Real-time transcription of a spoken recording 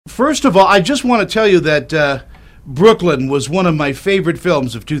first of all, I just want to tell you that Brooklyn was one of my favorite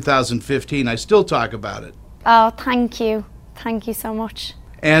films of 2015. I still talk about it. Oh, thank you. Thank you so much.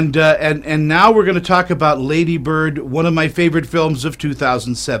 And now we're going to talk about Ladybird, one of my favorite films of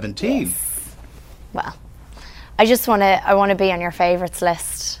 2017. Yes. Well, I want to be on your favorites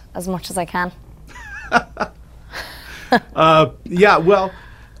list as much as I can. Yeah, well,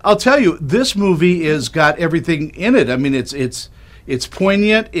 I'll tell you, this movie has got everything in it. I mean, it's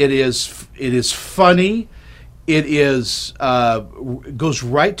poignant. It is funny. It is goes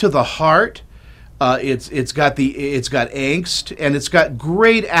right to the heart. It's got angst, and it's got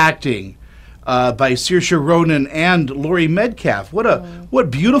great acting by Saoirse Ronan and Laurie Metcalf.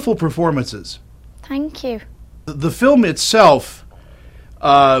 What beautiful performances! Thank you. The film itself,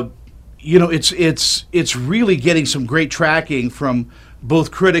 it's really getting some great tracking from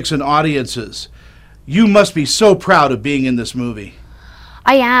both critics and audiences. You must be so proud of being in this movie.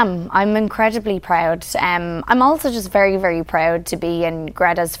 I am. I'm incredibly proud. I'm also just very, very proud to be in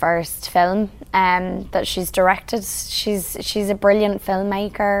Greta's first film that she's directed. She's a brilliant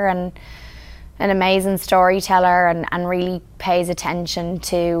filmmaker and an amazing storyteller, and really pays attention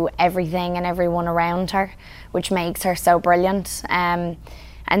to everything and everyone around her, which makes her so brilliant. And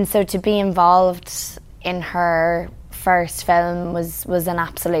so to be involved in her first film was an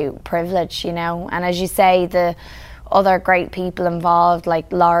absolute privilege, you know. And as you say, the other great people involved,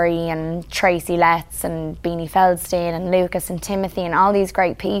 like Laurie and Tracy Letts and Beanie Feldstein and Lucas and Timothy and all these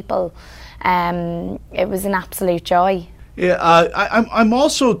great people, it was an absolute joy. Yeah, I'm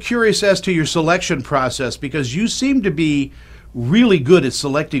also curious as to your selection process, because you seem to be really good at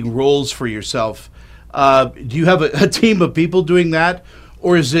selecting roles for yourself. Do you have a team of people doing that,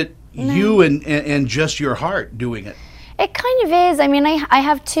 or is it you and just your heart doing it? It kind of is. I mean, I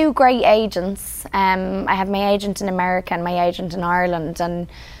have two great agents. I have my agent in America and my agent in Ireland, and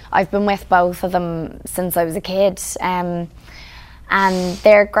I've been with both of them since I was a kid. And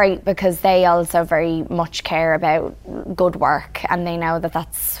they're great because they also very much care about good work, and they know that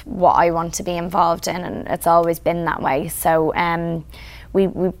that's what I want to be involved in, and it's always been that way. So we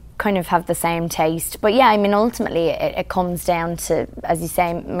kind of have the same taste. But yeah, I mean, ultimately it comes down to, as you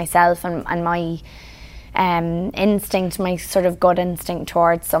say, myself and my instinct, my sort of gut instinct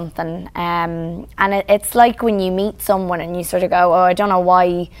towards something, and it's like when you meet someone and you sort of go, oh, I don't know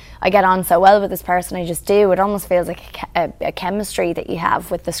why I get on so well with this person, I just do. It almost feels like a chemistry that you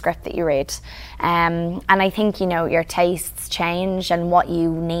have with the script that you read, and I think, you know, your tastes change and what you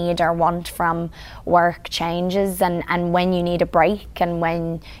need or want from work changes, and when you need a break and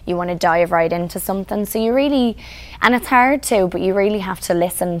when you want to dive right into something. So you really, and it's hard to, but you really have to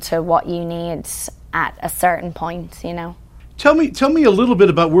listen to what you need at a certain point, you know. Tell me a little bit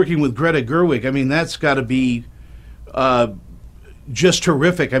about working with Greta Gerwig. I mean, that's got to be just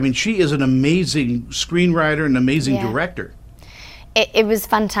terrific. I mean, she is an amazing screenwriter and amazing director. It was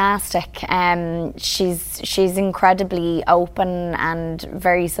fantastic. She's incredibly open and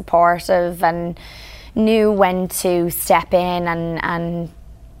very supportive, and knew when to step in and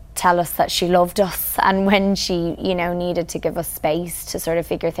tell us that she loved us, and when she, you know, needed to give us space to sort of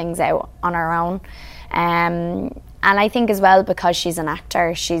figure things out on our own. And I think as well, because she's an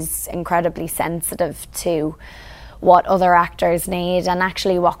actor, she's incredibly sensitive to what other actors need and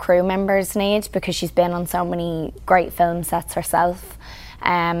actually what crew members need, because she's been on so many great film sets herself.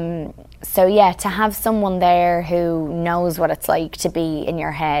 So yeah, to have someone there who knows what it's like to be in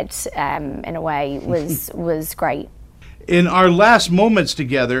your head, in a way, was great. In our last moments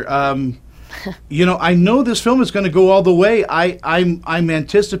together, you know, I know this film is going to go all the way. I'm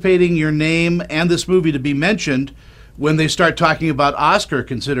anticipating your name and this movie to be mentioned when they start talking about Oscar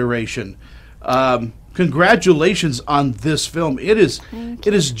consideration. Congratulations on this film. It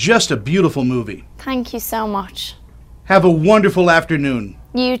is just a beautiful movie. Thank you so much. Have a wonderful afternoon.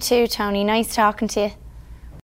 You too, Tony. Nice talking to you.